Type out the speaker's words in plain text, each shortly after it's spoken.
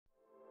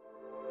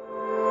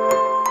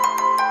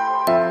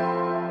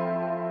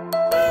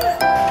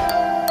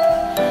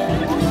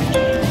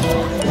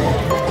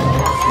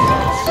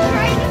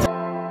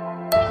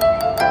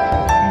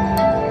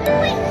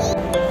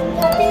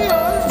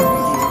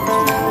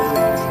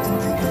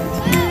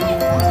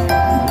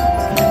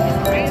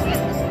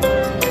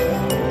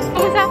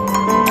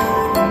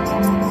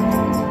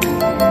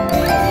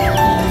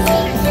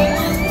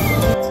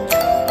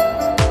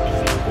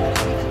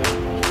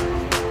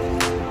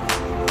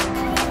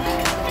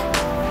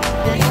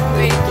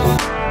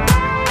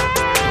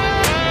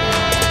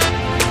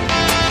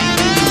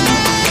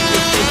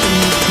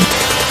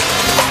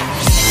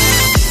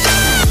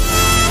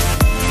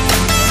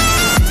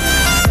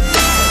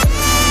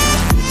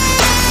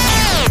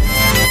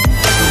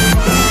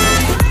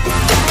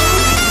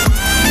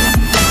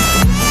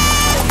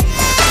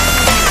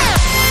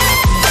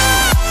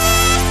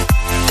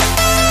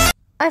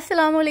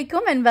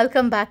Assalamualaikum and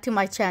welcome back to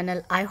my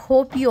channel. I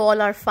hope you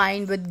all are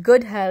fine with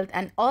good health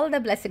and all the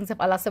blessings of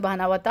Allah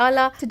subhanahu wa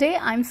ta'ala. Today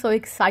I'm so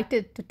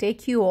excited to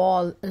take you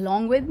all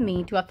along with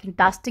me to a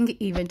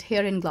fantastic event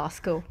here in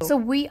Glasgow. So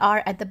we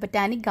are at the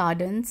Botanic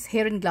Gardens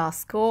here in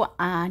Glasgow,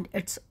 and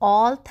it's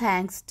all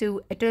thanks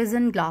to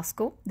Itison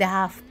Glasgow. They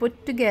have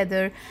put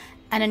together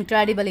an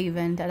incredible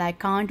event and I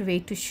can't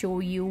wait to show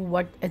you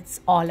what it's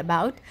all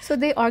about. So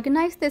they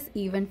organized this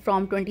event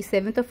from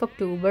 27th of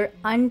October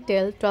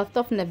until 12th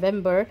of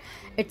November.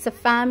 It's a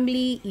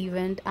family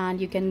event and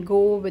you can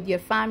go with your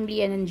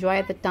family and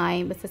enjoy the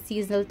time. It's a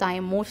seasonal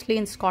time. Mostly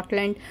in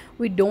Scotland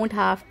we don't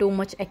have too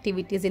much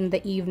activities in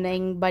the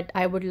evening, but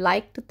I would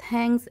like to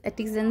thank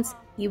Itison's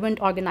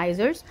event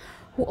organizers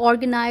who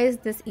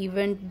organized this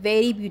event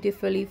very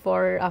beautifully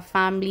for a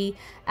family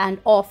and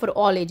for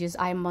all ages,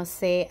 I must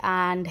say.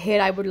 And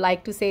here I would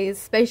like to say a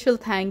special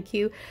thank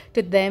you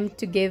to them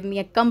to give me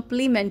a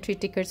complimentary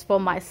tickets for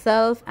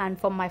myself and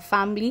for my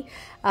family.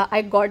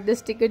 I got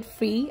this ticket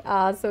free,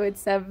 so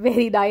it's a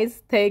very nice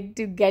thing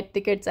to get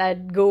tickets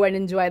and go and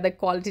enjoy the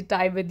quality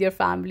time with your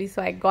family.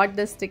 So I got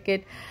this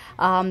ticket.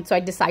 So I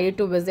decided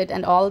to visit,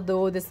 and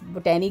although this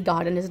botanic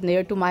garden is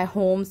near to my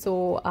home,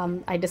 so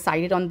I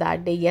decided on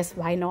that day, yes,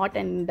 why not,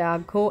 and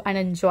go and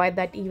enjoy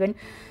that event.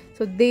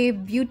 So they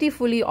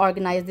beautifully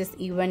organized this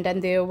event,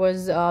 and there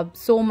was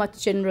so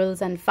much children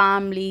and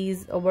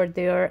families over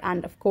there,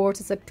 and of course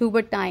it's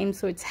October time,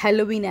 so it's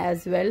Halloween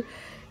as well.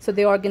 So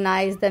they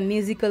organized the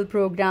musical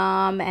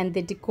program and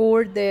they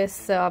decored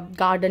this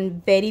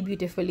garden very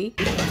beautifully.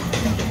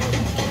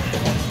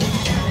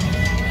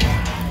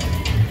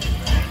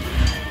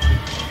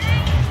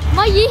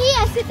 यही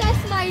ऐसे था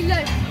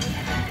स्माइलर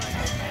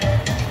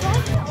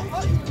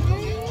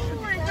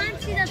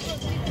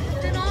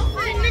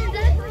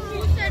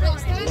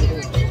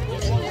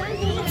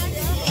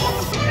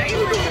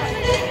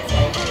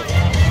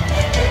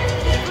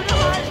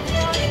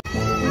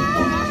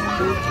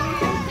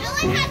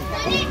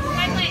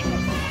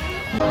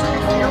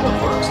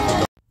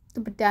The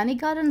Botanic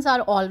Gardens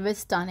are always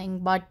stunning,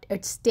 but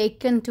it's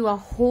taken to a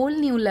whole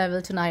new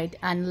level tonight,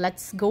 and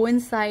let's go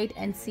inside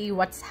and see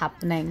what's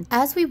happening.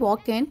 As we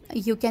walk in,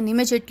 you can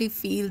immediately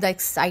feel the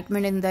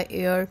excitement in the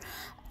air,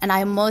 and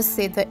I must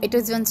say the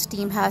Itison's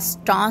team has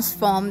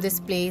transformed this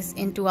place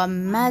into a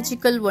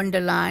magical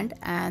wonderland,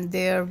 and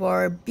there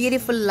were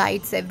beautiful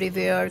lights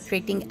everywhere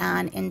creating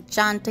an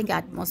enchanting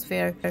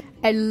atmosphere.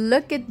 And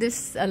look at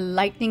this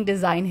lightning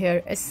design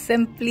here. It's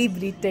simply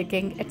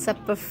breathtaking. It's a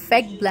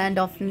perfect blend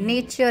of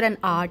nature and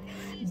art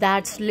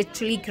that's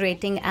literally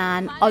creating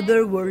an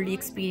otherworldly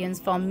experience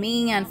for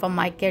me and for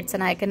my kids,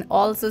 and I can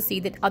also see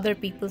that other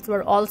people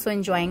were also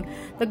enjoying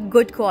the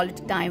good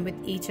quality time with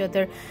each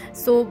other.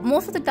 So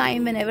most of the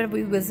time whenever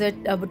we visit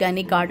a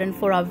botanic garden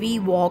for a wee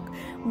walk,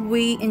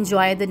 we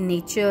enjoy the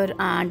nature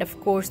and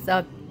of course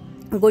the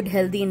good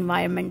healthy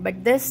environment,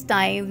 but this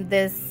time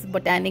this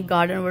botanic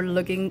garden were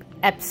looking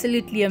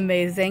absolutely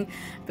amazing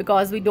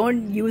because we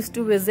don't used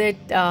to visit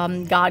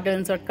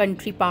gardens or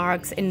country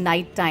parks in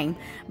night time,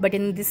 but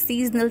in this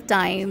seasonal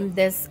time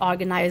this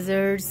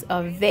organizers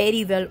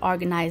very well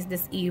organized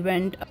this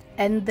event,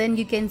 and then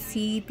you can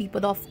see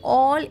people of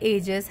all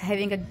ages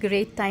having a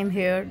great time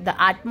here. The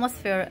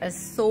atmosphere is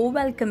so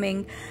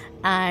welcoming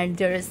and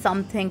there is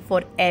something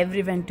for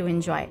everyone to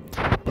enjoy.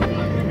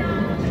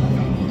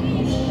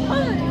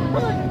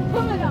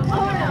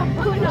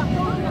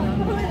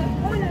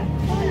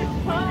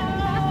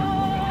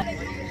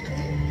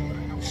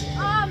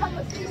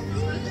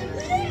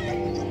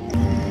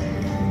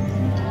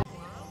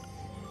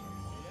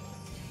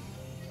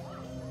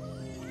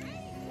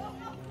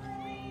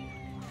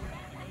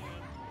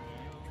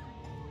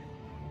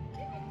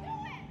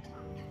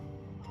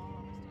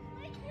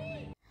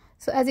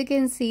 So as you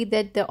can see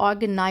that the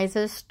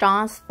organizers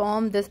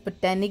transformed this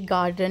botanic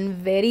garden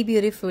very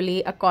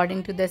beautifully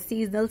according to the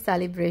seasonal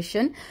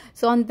celebration.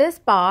 So on this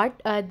part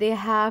they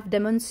have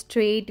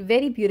demonstrate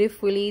very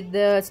beautifully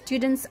the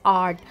students'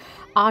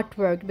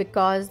 artwork,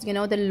 because you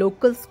know the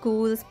local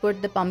schools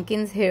put the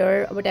pumpkins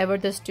here, whatever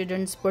the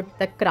students put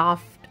the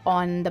craft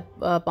on the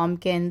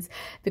pumpkins,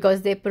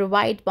 because they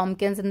provide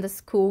pumpkins in the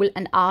school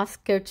and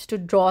ask kids to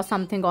draw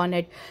something on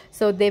it.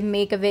 So they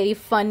make a very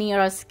funny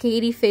or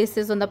scary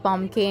faces on the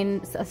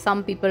pumpkin.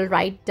 Some people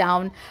write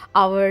down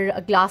our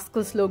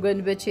GlasGlow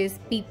slogan, which is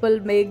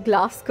people make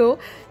Glasgow.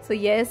 So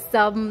yes,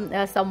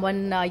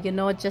 someone you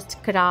know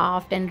just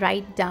craft and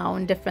write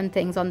down different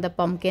things on the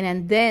pumpkin,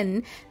 and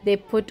then they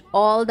put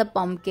all the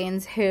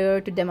pumpkins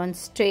here to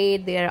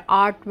demonstrate their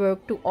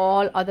artwork to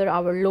all other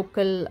our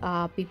local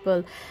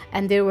people.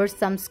 And there there were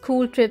some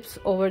school trips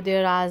over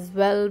there as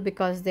well,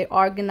 because they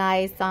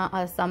organized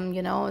some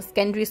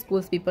secondary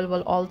schools people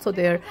were also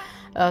there.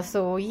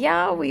 So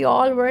yeah, we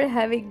all were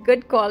having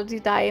good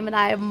quality time, and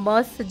I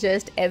must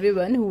suggest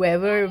everyone,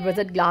 whoever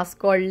visit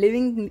Glasgow or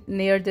living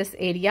near this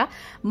area,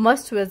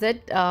 must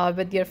visit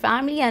with your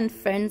family and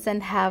friends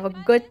and have a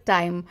good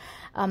time.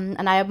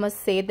 And I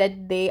must say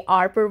that they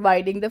are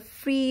providing the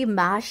free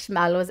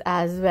marshmallows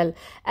as well.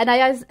 And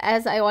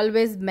as I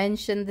always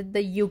mention, that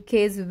the UK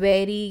is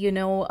very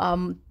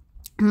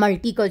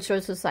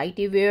multicultural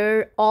society,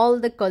 where all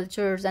the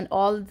cultures and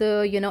all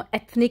the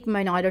ethnic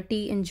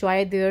minority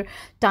enjoy their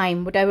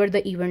time, whatever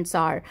the events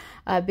are,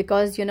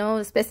 because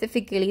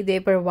specifically they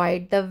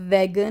provide the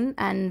vegan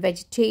and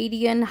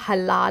vegetarian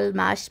halal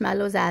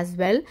marshmallows as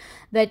well,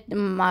 that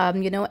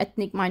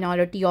ethnic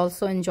minority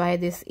also enjoy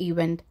this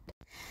event.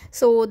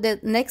 So the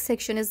next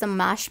section is the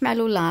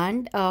marshmallow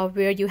land,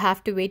 where you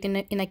have to wait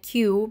in a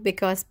queue,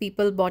 because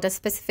people bought a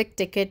specific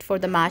ticket for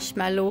the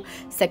marshmallow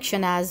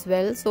section as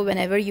well. So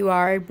whenever you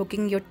are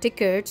booking your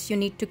tickets, you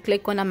need to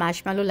click on a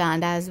marshmallow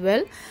land as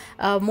well.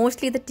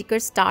 Mostly the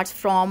ticket starts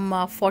from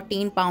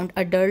 £14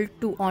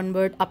 adult to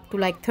onward up to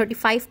like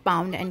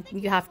 £35, and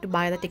you have to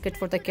buy the ticket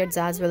for the kids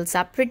as well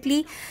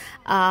separately.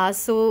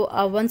 So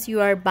once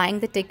you are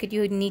buying the ticket,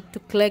 you need to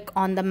click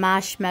on the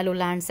marshmallow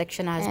land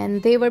section as well.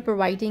 And they were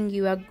providing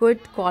you a good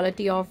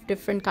quality of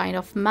different kind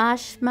of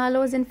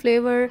marshmallows in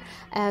flavor.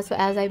 So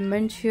as I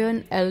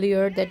mentioned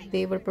earlier, that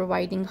they were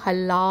providing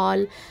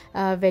halal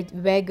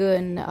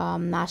vegan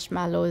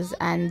marshmallows,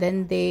 and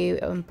then they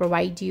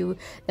provide you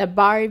the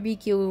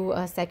barbecue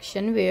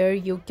section, where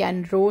you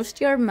can roast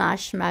your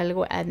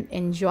marshmallow and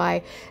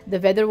enjoy. The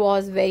weather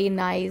was very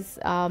nice.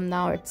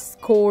 Now it's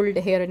cold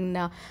here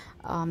in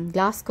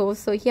Glasgow,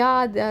 so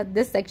yeah,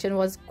 this section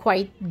was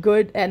quite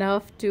good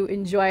enough to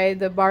enjoy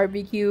the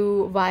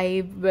barbecue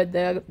vibe with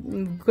the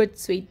good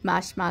sweet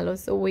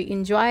marshmallows. So we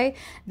enjoy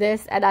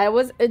this, and I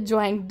was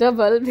enjoying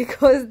double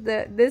because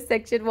this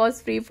section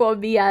was free for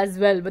me as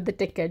well with the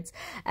tickets.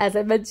 As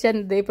I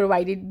mentioned, they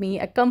provided me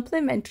a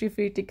complimentary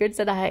free tickets,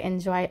 and I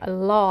enjoy a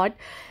lot.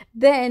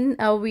 Then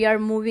we are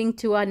moving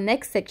to our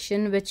next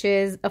section, which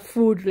is a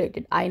food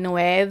related. I know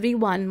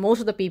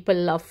most of the people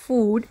love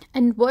food,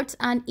 and what's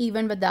an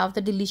event without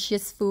the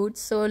delicious food?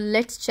 So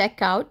let's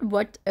check out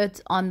what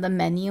is on the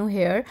menu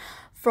here.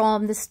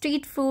 From the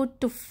street food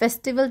to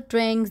festival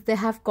drinks, they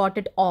have got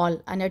it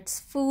all, and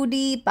it's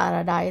foodie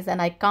paradise, and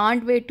I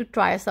can't wait to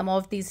try some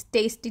of these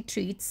tasty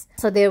treats.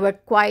 So there were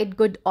quite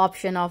good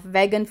option of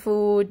vegan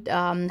food,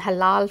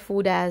 halal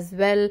food as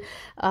well,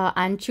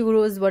 and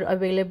churros were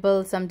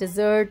available, some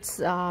desserts,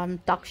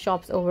 tuck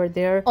shops over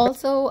there.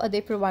 Also they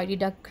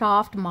provided a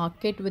craft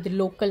market with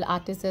local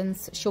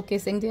artisans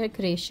showcasing their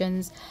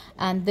creations,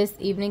 and this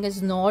evening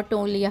is not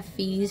only a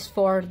feast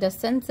for the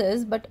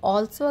senses, but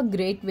also a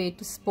great way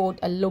to support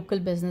a local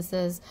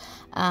businesses.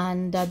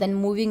 And then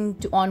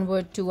moving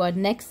onward to our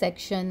next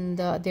section,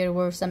 there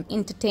were some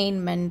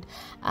entertainment,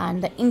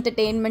 and the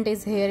entertainment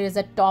is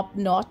a top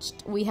notch.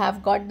 We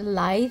have got the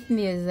live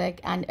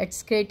music, and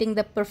it's creating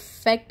the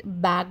perfect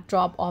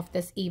backdrop of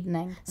this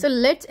evening. So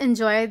let's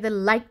enjoy the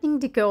lightning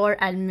decor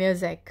and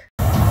music.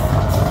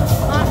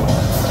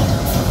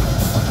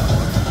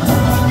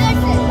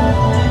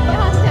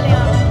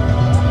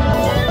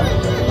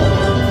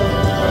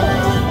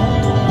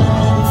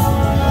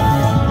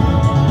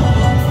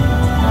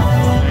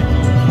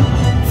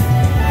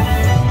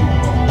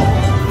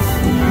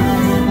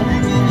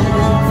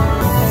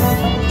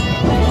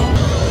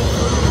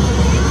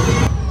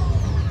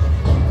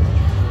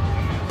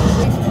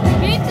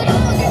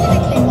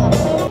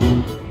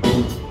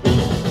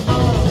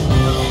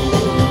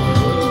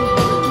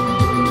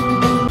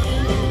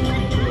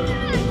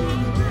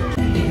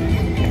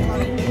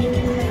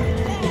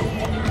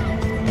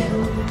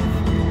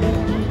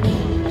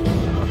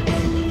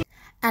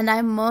 And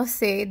I must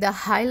say, the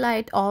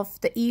highlight of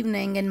the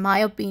evening, in my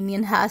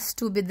opinion, has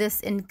to be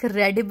this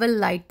incredible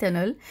light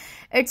tunnel.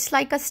 It's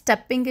like a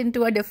stepping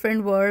into a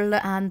different world,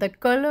 and the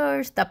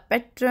colors, the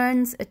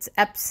patterns, it's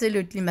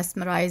absolutely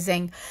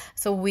mesmerizing.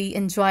 So we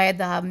enjoy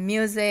the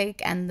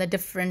music and the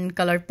different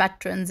color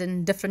patterns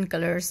in different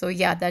colors. So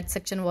yeah, that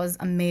section was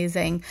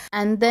amazing.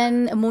 And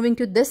then moving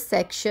to this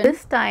section,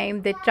 this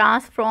time they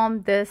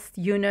transformed this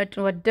unit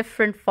to a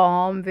different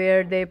form,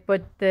 where they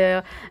put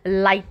the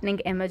lightning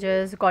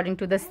images according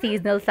to the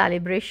seasonal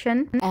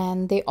celebration,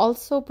 and they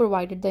also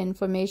provided the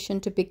information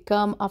to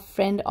become a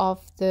friend of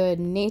the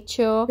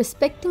nature,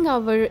 respecting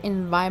our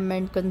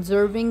environment,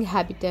 conserving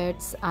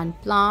habitats and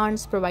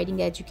plants,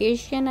 providing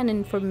education and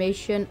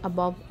information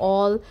above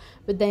all,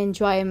 with the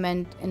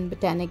enjoyment in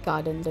botanic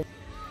gardens.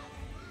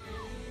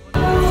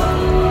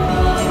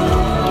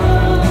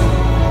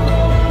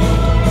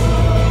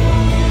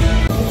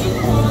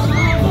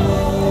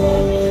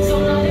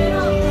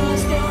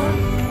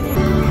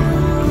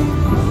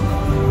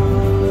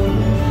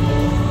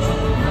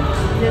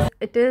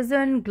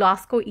 Itison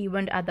GlasGlow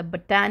event at the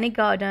Botanic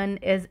Garden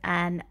is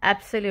an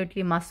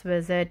absolutely must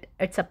visit.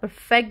 It's a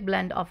perfect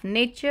blend of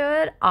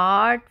nature,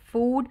 art,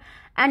 food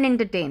and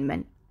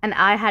entertainment. and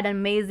I had an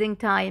amazing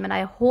time, and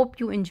I hope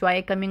you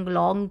enjoy coming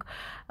along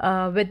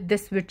with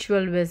this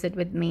virtual visit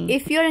with me.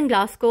 If you're in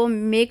Glasgow,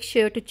 make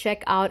sure to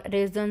check out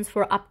Itison's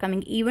for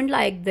upcoming event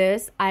like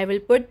this. I will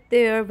put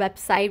their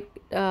website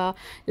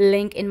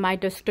link in my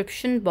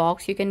description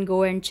box. You can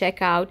go and check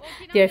out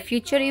their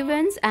future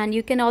events, and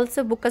you can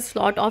also book a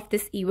slot of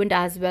this event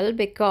as well,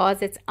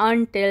 because it's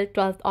until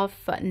 12th of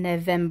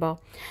November.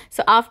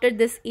 So after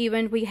this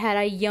event, we had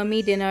a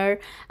yummy dinner.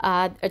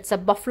 It's a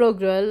buffalo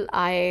grill.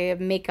 I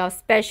make a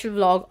special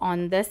vlog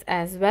on this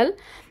as well.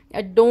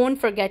 Don't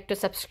forget to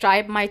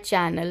subscribe my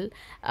channel.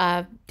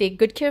 Take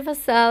good care of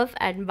yourself,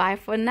 and bye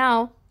for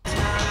now.